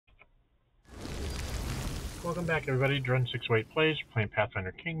Welcome back, everybody. Dren608 plays. We're playing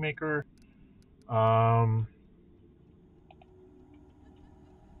Pathfinder Kingmaker. I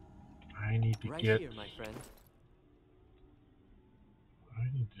need to here, my friend. I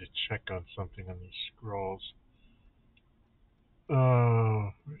need to check on something on these scrolls.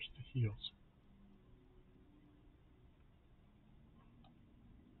 Where's the heals?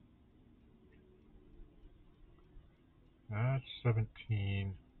 That's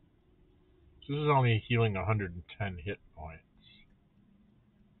 17. So this is only healing 110 hit points.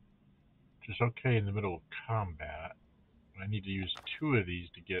 Which is okay in the middle of combat. I need to use 2 of these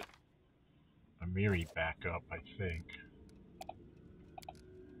to get a Miri back up, I think.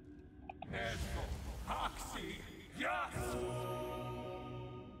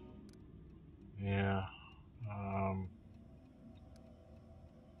 Yeah.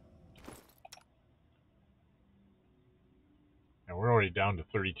 And we're already down to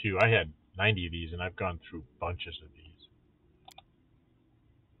 32. I had 90 of these, and I've gone through bunches of these.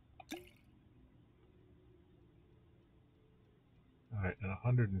 Alright, and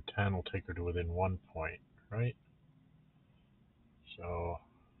 110 will take her to within 1 point, right? So...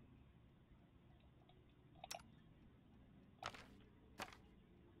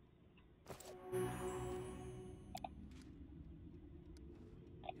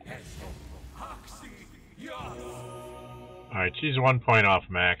 Alright, she's 1 point off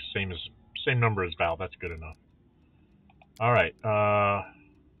max, same number as Val, that's good enough. Alright, well,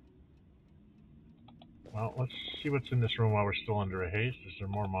 let's see what's in this room while we're still under a haste. Is there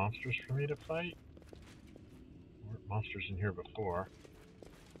more monsters for me to fight? There weren't monsters in here before.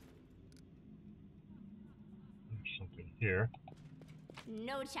 There's something here.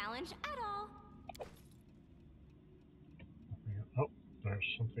 No challenge at all. Oh, there's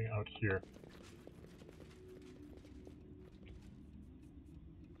something out here.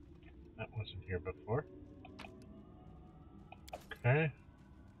 That wasn't here before. Okay.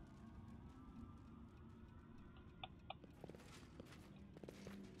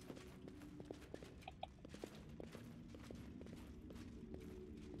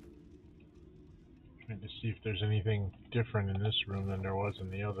 Trying to see if there's anything different in this room than there was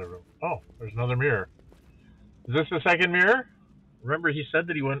in the other room. Oh, there's another mirror. Is this the second mirror? Remember he said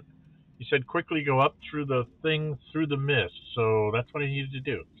that he said quickly go up through the thing, through the mist. So that's what I needed to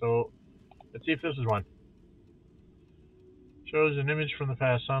do. So let's see if this is one. Shows an image from the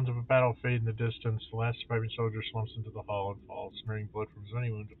past. Sounds of a battle fade in the distance. The last surviving soldier slumps into the hall and falls, smearing blood from his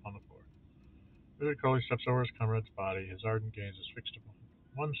many wounds upon the floor. Wizard Crowley steps over his comrade's body. His ardent gaze is fixed upon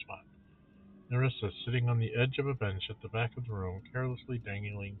one spot. Nerissa, sitting on the edge of a bench at the back of the room, carelessly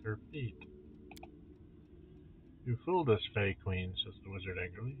dangling her feet. You fooled us, Fey Queen, says the wizard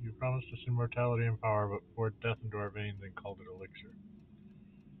angrily. You promised us immortality and power, but poured death into our veins and called it elixir.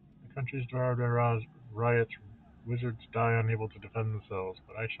 The country's devoured by riots. Wizards die unable to defend themselves,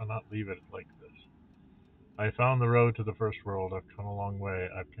 but I shall not leave it like this. I found the road to the first world. I've come a long way.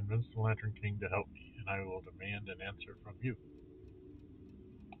 I've convinced the Lantern King to help me, and I will demand an answer from you.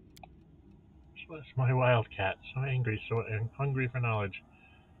 Bless my wildcat, so angry, so hungry for knowledge.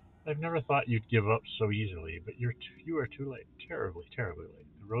 I've never thought you'd give up so easily, but you are too late. Terribly, terribly late.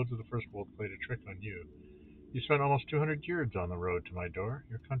 The roads of the first world played a trick on you. You spent almost 200 years on the road to my door.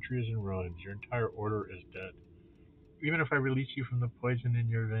 Your country is in ruins. Your entire order is dead. Even if I release you from the poison in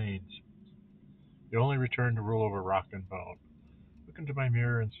your veins, you'll only return to rule over rock and bone. Look into my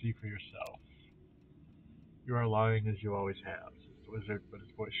mirror and see for yourself. You are lying as you always have, says the wizard, but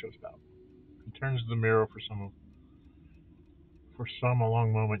his voice shows doubt. He turns to the mirror for a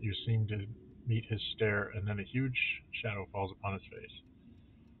long moment you seem to meet his stare, and then a huge shadow falls upon his face.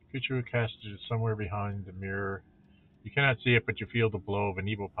 The creature who cast it is somewhere behind the mirror. You cannot see it, but you feel the blow of an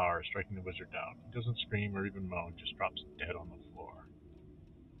evil power striking the wizard down. He doesn't scream or even moan, just drops dead on the floor.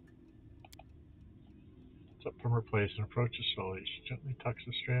 It's up from her place and approaches slowly. She gently tucks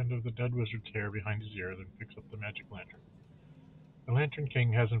a strand of the dead wizard's hair behind his ear, then picks up the magic lantern. The Lantern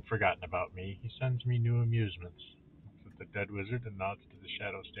King hasn't forgotten about me. He sends me new amusements. Looks at the dead wizard and nods to the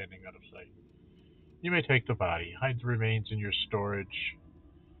shadow standing out of sight. You may take the body. Hide the remains in your storage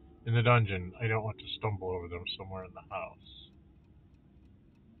in the dungeon. I don't want to stumble over them somewhere in the house.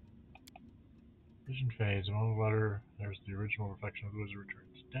 Vision fades. A moment later, there's the original reflection of the wizard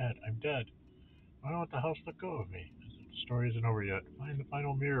returns. Dead. I'm dead. Why don't the house let go of me? The story isn't over yet. Find the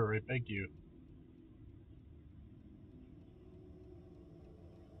final mirror, I beg you.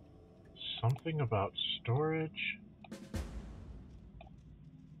 Something about storage?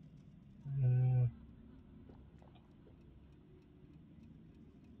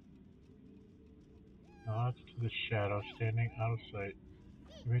 Nods to the shadow standing out of sight.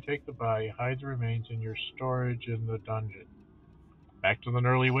 You may take the body, hide the remains in your storage in the dungeon. Back to the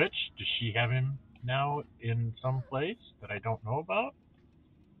Gnarly Witch. Does she have him now in some place that I don't know about?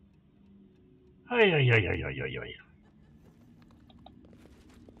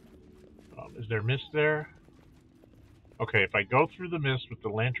 Is there mist there? Okay, if I go through the mist with the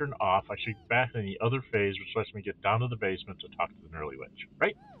lantern off, I should be back in the other phase, which lets me get down to the basement to talk to the Gnarly Witch.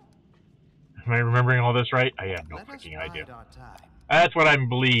 Right? Am I remembering all this right? I have no freaking idea. That's what I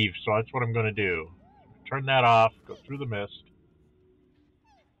believe, so that's what I'm going to do. Turn that off, go through the mist.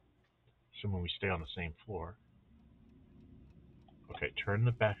 Assuming we stay on the same floor. Okay, turn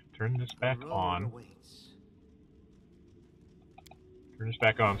this back on. Turn this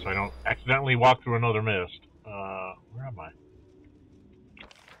back on so I don't accidentally walk through another mist. Where am I?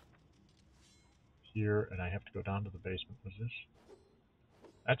 Here, and I have to go down to the basement. Was this?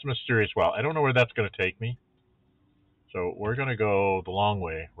 That's a mysterious well. I don't know where that's going to take me. So we're going to go the long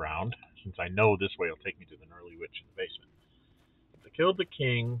way round, since I know this way will take me to the Gnarly Witch in the basement. If I killed the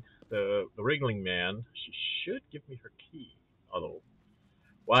king, the wriggling man, she should give me her key. Although,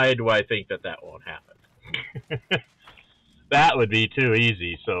 why do I think that won't happen? That would be too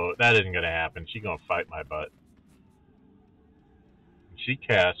easy, so that isn't going to happen. She's going to fight my butt. She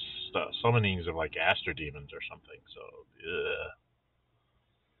casts summonings of like Aster demons or something, so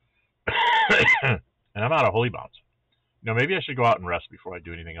and I'm out of holy bombs. Now maybe I should go out and rest before I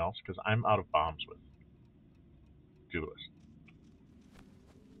do anything else, because I'm out of bombs with Jubilus.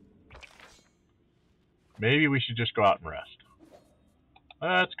 Maybe we should just go out and rest.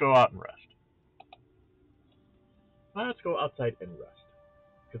 Let's go out and rest. Let's go outside and rest,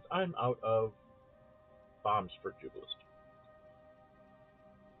 because I'm out of bombs for Jubilus.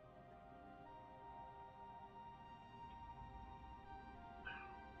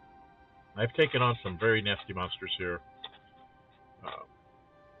 I've taken on some very nasty monsters here.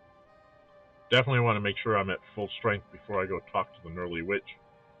 Definitely want to make sure I'm at full strength before I go talk to the Gnarly Witch.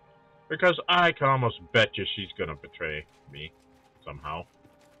 Because I can almost bet you she's going to betray me somehow.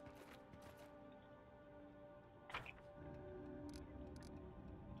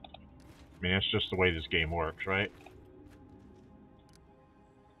 I mean, that's just the way this game works, right?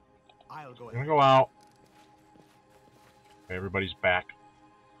 I'm going to go out. Okay, everybody's back.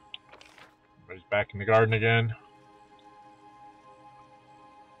 Everybody's back in the garden again.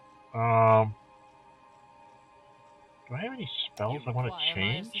 Do I have any spells I want to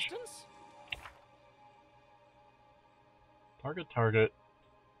change? Target.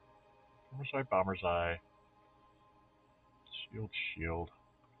 Bomber's Eye. Shield.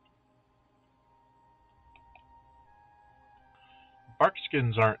 Bark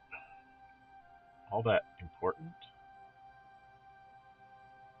skins aren't all that important.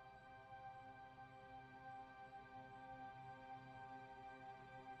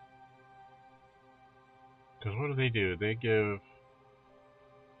 Because what do? They give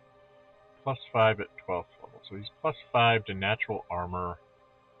 +5 at 12th level. So he's +5 to natural armor.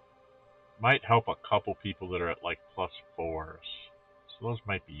 Might help a couple people that are at like +4s. So those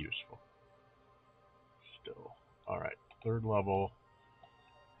might be useful. Still. Alright, 3rd level.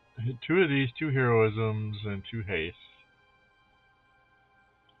 I hit 2 of these, 2 heroisms, and 2 haste.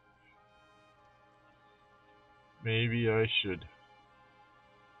 Maybe I should.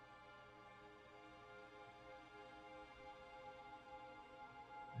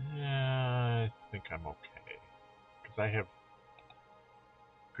 Yeah, I think I'm okay. Because I have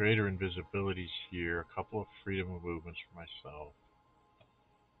greater invisibilities here, a couple of freedom of movements for myself.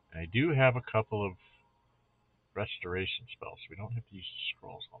 And I do have a couple of restoration spells, so we don't have to use the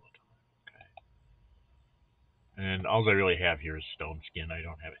scrolls all the time. Okay. And all I really have here is Stone Skin. I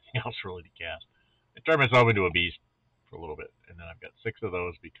don't have anything else really to cast. I turned myself into a beast for a little bit, and then I've got 6 of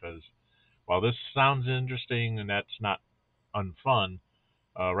those because while this sounds interesting and that's not unfun,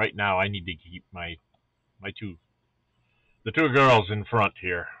 right now I need to keep the 2 girls in front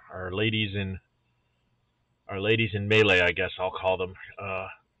here, our ladies in melee, I guess I'll call them.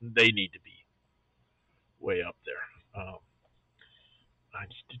 They need to be way up there. I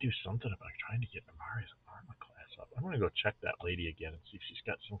need to do something about trying to get Amari's armor class up. I'm going to go check that lady again and see if she's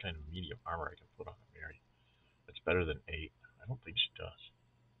got some kind of medium armor I can put on Amari. That's better than 8. I don't think she does.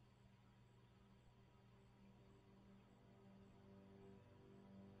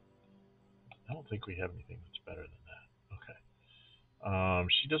 I don't think we have anything that's better than that. Okay.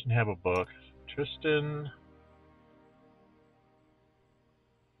 She doesn't have a book. Tristan.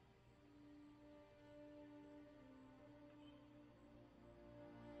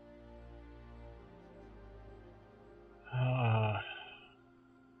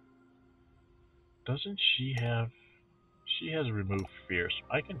 Doesn't she have... She has removed fear, so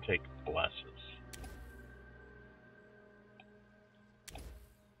I can take blesses.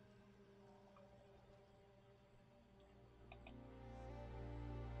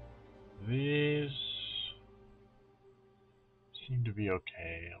 These seem to be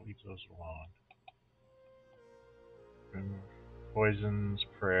okay. I'll leave those alone. Remove poisons,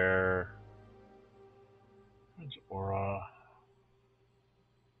 prayer. What's aura?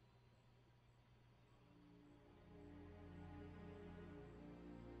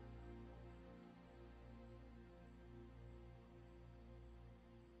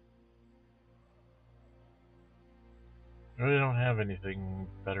 I really don't have anything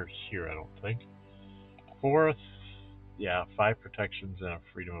better here, I don't think. Fourth, yeah, 5 protections and a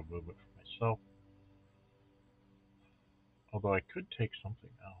freedom of movement for myself. Although I could take something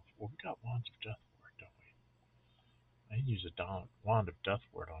else. Well, we got Wands of Deathward, don't we? I can use a Wand of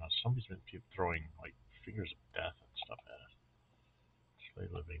Deathward on us. Somebody's been throwing, like, fingers of death and stuff at us. Slay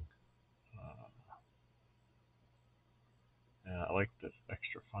Living. Yeah, I like the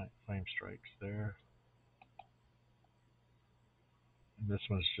extra flame strikes there. And this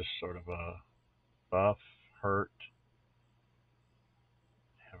one's just sort of a buff, hurt.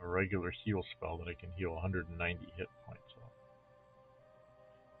 I have a regular heal spell that I can heal 190 hit points on.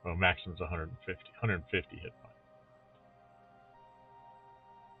 Well, maximum's 150 hit points.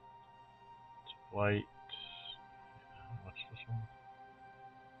 It's light. What's this one?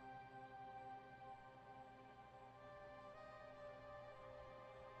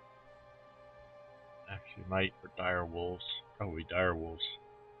 Actually, might or dire wolves. Probably dire wolves.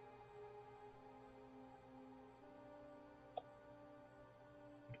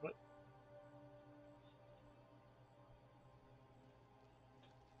 What?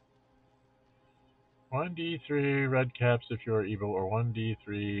 1d3 red caps if you are evil, or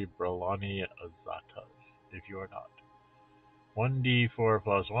 1d3 Bralani Azatas if you are not. 1d4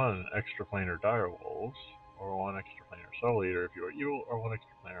 plus 1 extra planar dire wolves, or 1 extra planar soul eater if you are evil, or 1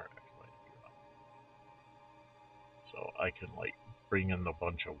 extra planar explain if you are not. So I can, like, bring in a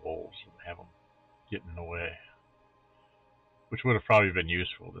bunch of wolves and have them get in the way, which would have probably been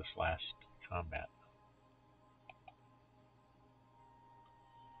useful this last combat.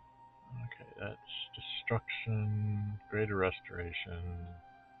 Okay, that's destruction, greater restoration,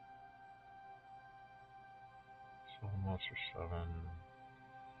 soul monster 7,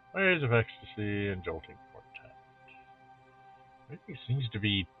 waves of ecstasy, and jolting quartet. Everything seems to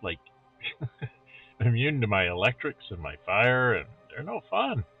be, like, immune to my electrics and my fire, and they're no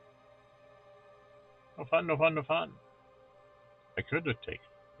fun. No fun, no fun, no fun. I could have taken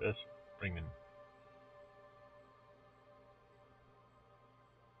this, bring in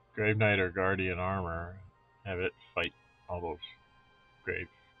Grave Knight or Guardian Armor, have it fight all those grave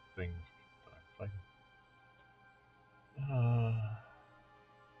things that I'm fighting.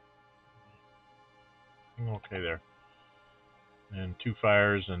 I'm okay there. And 2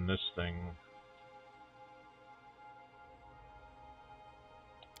 fires and this thing.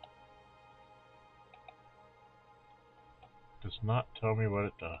 Does not tell me what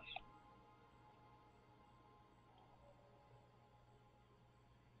it does.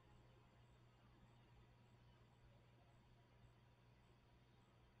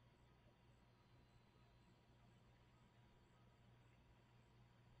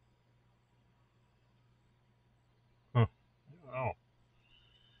 Huh. Oh.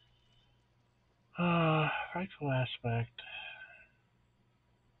 Frightful aspect.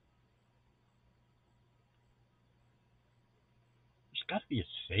 There's got to be a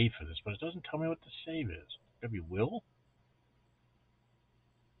save for this, but it doesn't tell me what the save is. It's gotta be will?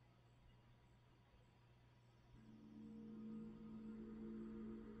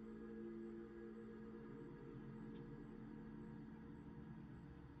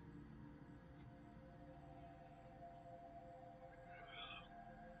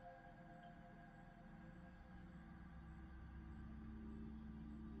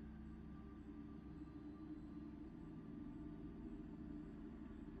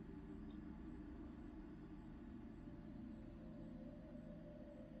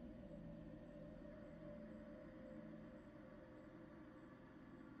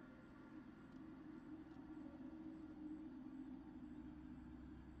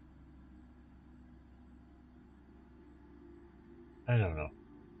 I don't know.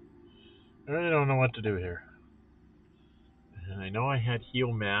 I really don't know what to do here. And I know I had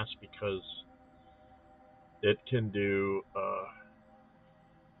heal mass because it can do a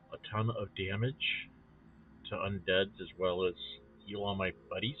ton of damage to undeads as well as heal on my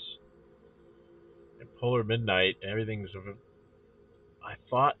buddies. And Polar Midnight, everything's. I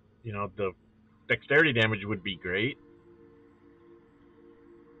thought, the dexterity damage would be great,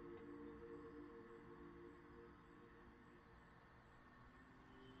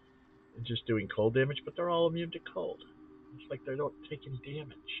 just doing cold damage, but they're all immune to cold. It's like they don't take any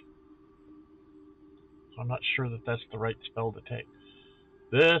damage. So I'm not sure that that's the right spell to take.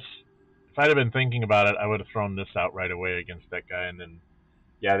 This, if I'd have been thinking about it, I would have thrown this out right away against that guy, and then,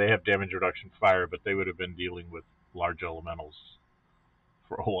 yeah, they have damage reduction fire, but they would have been dealing with large elementals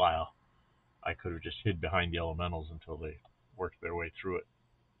for a while. I could have just hid behind the elementals until they worked their way through it.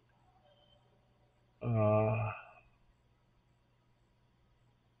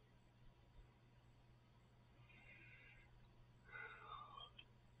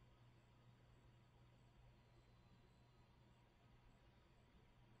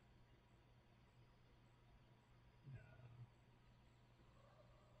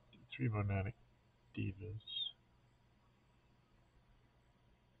 3 Monadic Divas.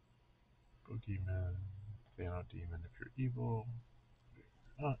 Boogeyman. Thano Demon if you're evil.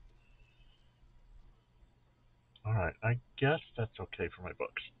 Not. Alright, I guess that's okay for my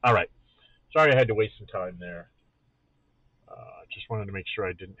books. Alright. Sorry I had to waste some time there. Just wanted to make sure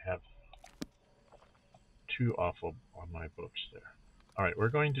I didn't have too awful on my books there. Alright, we're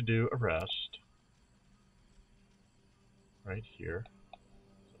going to do a rest. Right here.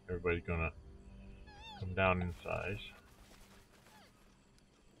 So everybody's going to come down in size.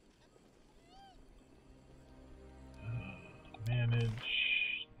 Manage.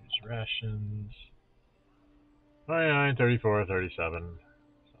 Use rations. 29, 34, 37.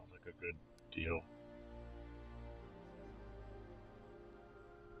 Sounds like a good deal.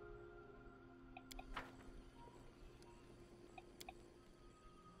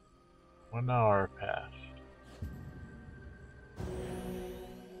 One hour passed.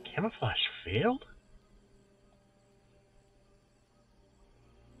 Camouflage failed?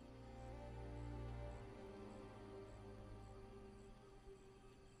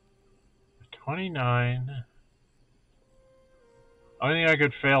 $29. Only thing I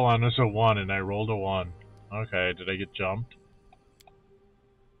could fail on was a 1, and I rolled a 1. Okay, did I get jumped?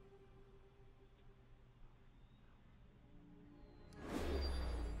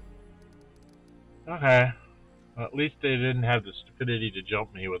 Okay. Well, at least they didn't have the stupidity to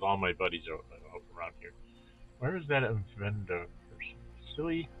jump me with all my buddies around here. Where is that Invenda person?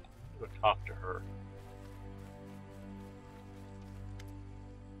 Silly? Go talk to her.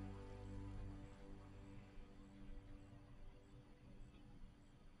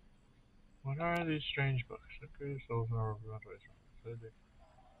 What are these strange books? Okay, souls are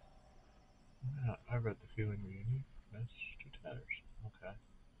yeah, I read The Feeling of Uniqueness to Tatters. Okay.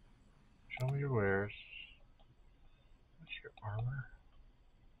 Show me your wares. What's your armor?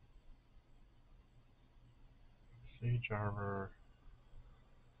 Sage armor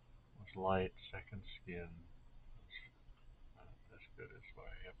was light, second skin. Not as good as what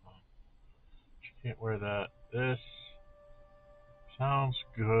I have on. You can't wear that. This sounds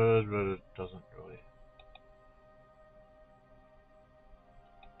good, but it doesn't really.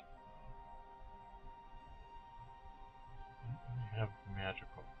 I have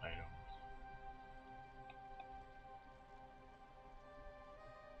magical items.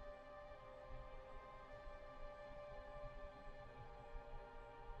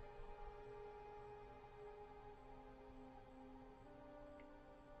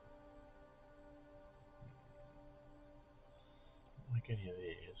 Like any of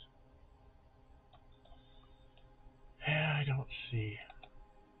these. Yeah, I don't see.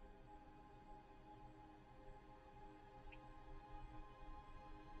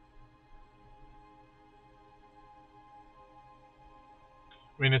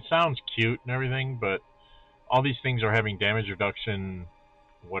 I mean, it sounds cute and everything, but all these things are having damage reduction,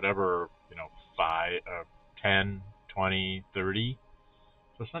 whatever, 5, 10, 20, 30.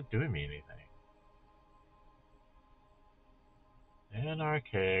 So it's not doing me anything.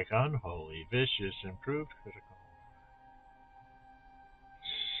 Anarchic, unholy, vicious, improved critical.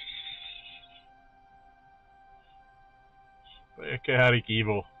 Chaotic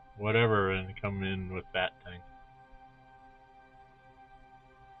evil, whatever, and come in with that thing.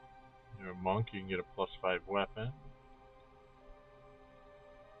 You're a monk, you can get a +5 weapon.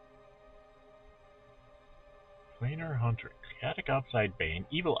 Planar Hunter, Chaotic Outside Bane,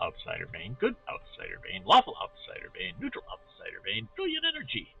 Evil Outsider Bane, Good Outsider Bane, Lawful Outsider Bane, Neutral Outsider Bane, Brilliant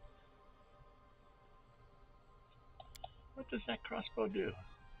Energy. What does that crossbow do?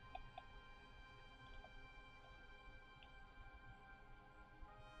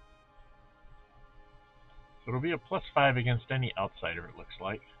 So it'll be a +5 against any outsider, it looks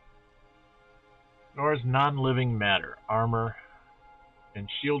like. Ignores non-living matter, armor, and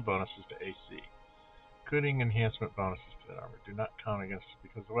shield bonuses to AC. Including enhancement bonuses to that armor. Do not count against it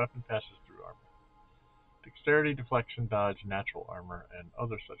because the weapon passes through armor. Dexterity, deflection, dodge, natural armor, and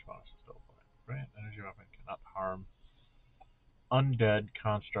other such bonuses still apply. Grant energy weapon cannot harm undead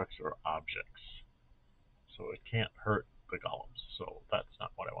constructs or objects. So it can't hurt the golems. So that's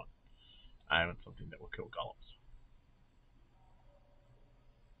not what I want. I want something that will kill golems.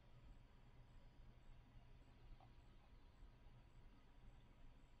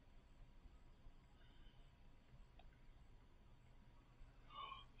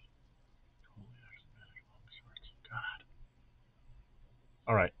 God.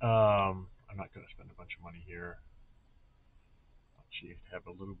 Alright, I'm not going to spend a bunch of money here. I'll actually have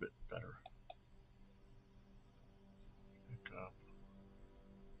a little bit better. Pick up.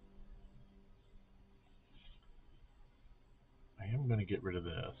 I am going to get rid of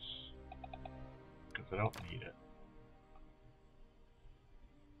this because I don't need it.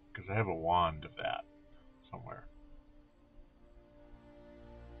 Because I have a wand of that somewhere.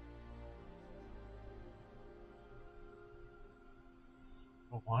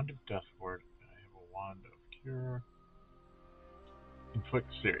 A wand of death ward. I have a wand of cure. Inflict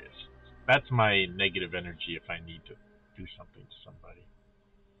serious. That's my negative energy if I need to do something to somebody.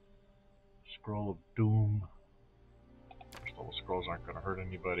 Scroll of doom. First level scrolls aren't going to hurt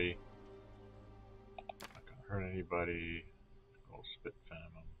anybody. Not going to hurt anybody. Scroll spit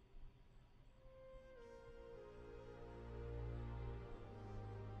venom.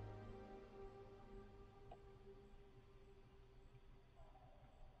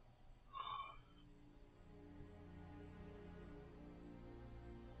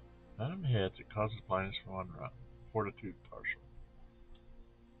 Venom hits. It causes blindness for 1 round. Fortitude partial.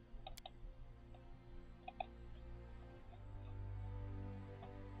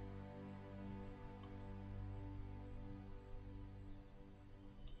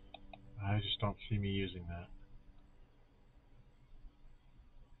 I just don't see me using that.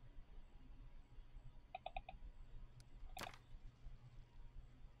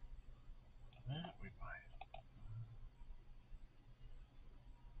 That we might.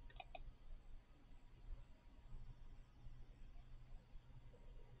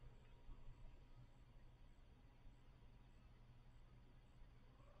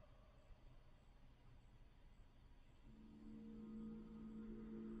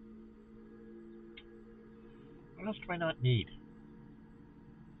 What else do I not need?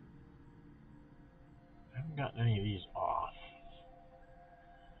 I haven't gotten any of these off.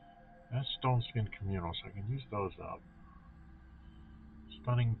 That's Stone Skin Communal, so I can use those up.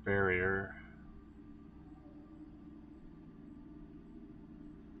 Stunning Barrier.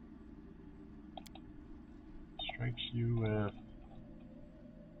 Strikes you with...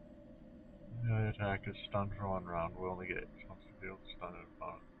 The attack is stunned for 1 round. We'll only get it once the field stunned and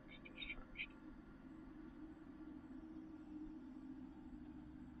opponent is discharged.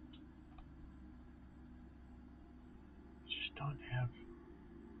 I just don't have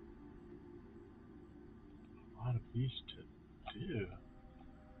a lot of these to do.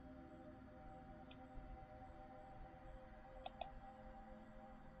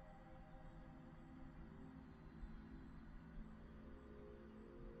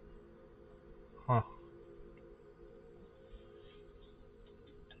 Huh.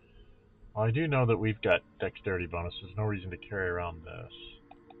 Well, I do know that we've got dexterity bonuses. No reason to carry around this.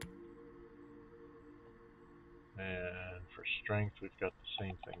 And for strength, we've got the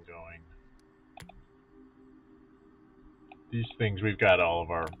same thing going. These things, we've got all of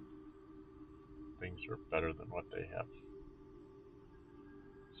our things are better than what they have.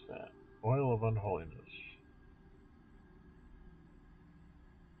 What's that? Oil of Unholiness.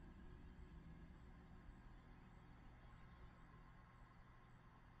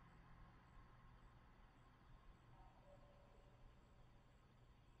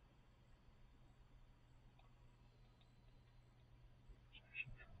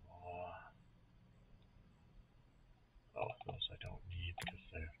 Oh, those I don't need because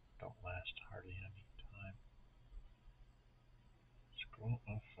they don't last hardly any time. Scroll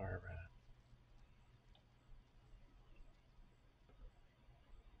of Firebrand.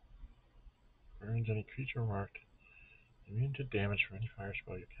 Burns any creature marked immune to damage from any fire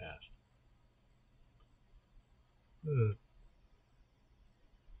spell you cast.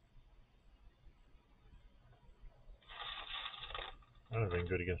 That would have been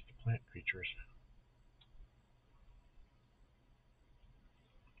good against the plant creatures.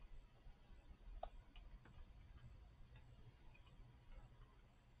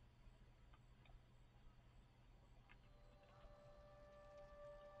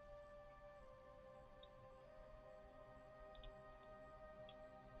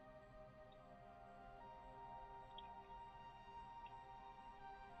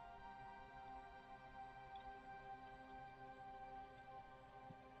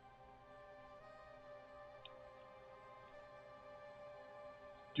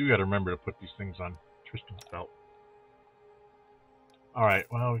 do got to remember to put these things on Tristan's belt. Alright,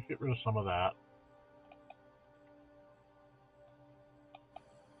 well, we get rid of some of that.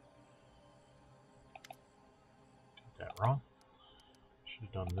 Did that wrong. Should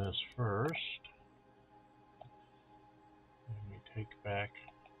have done this first. And we take back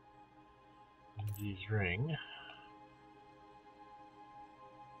Indy's ring.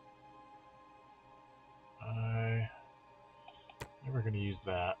 I never going to use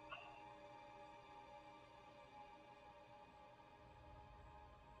that.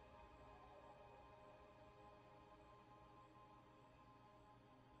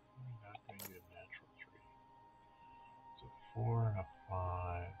 I'm not going to get a natural 3. It's a 4 and a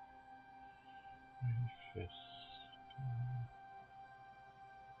 5. 15.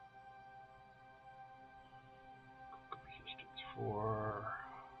 Resistance 4.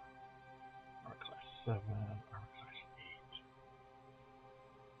 Armor class 7. Armor class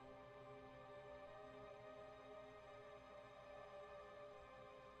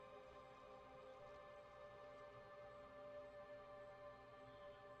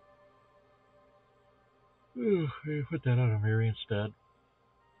 8. Ooh, we put that on a mirror instead.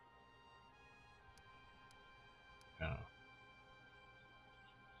 No.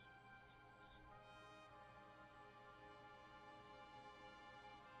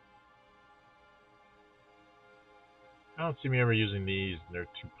 I don't see me ever using these, and they're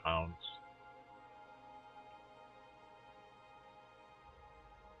 2 pounds.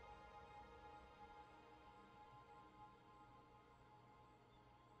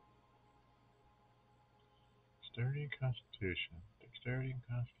 Dexterity and Constitution. Dexterity and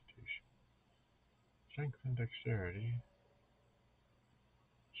Constitution. Strength and Dexterity.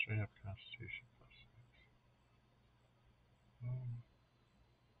 Straight up Constitution plus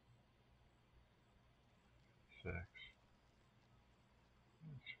 6. 6.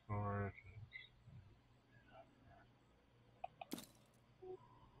 That's 4.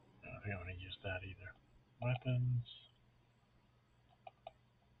 I don't think I want to use that either. Weapons.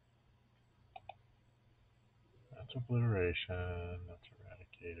 That's Obliteration. That's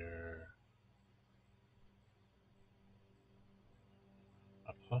Eradicator.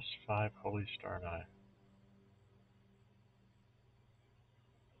 A plus 5 Holy Star Knife.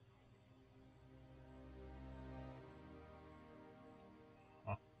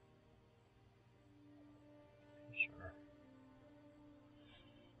 Huh. Sure.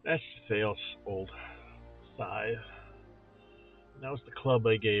 That's Thales' old scythe. And that was the club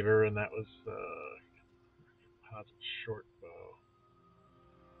I gave her, and that was composite short bow.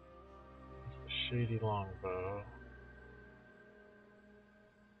 That's the shady long bow.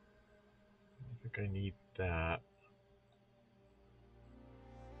 I think I need that.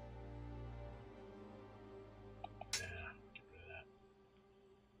 Yeah, get rid of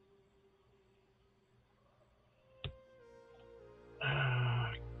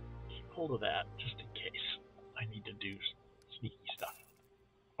that. Keep hold of that, just in case I need to do sneaky stuff.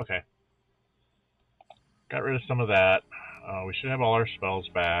 Okay. Got rid of some of that. We should have all our spells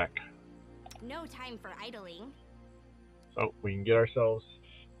back. No time for idling. So we can get ourselves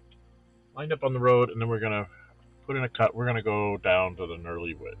lined up on the road, and then we're going to put in a cut. We're going to go down to the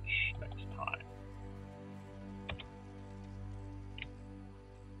Gnarly Witch next time.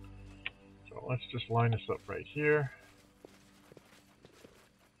 So let's just line this up right here.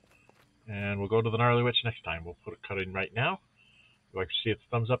 And we'll go to the Gnarly Witch next time. We'll put a cut in right now. If you like to see it, the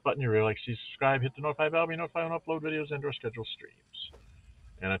thumbs up button. You really like to see, subscribe, hit the notify bell, be notified when I upload videos and or schedule streams.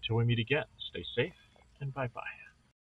 And until we meet again, stay safe and bye-bye.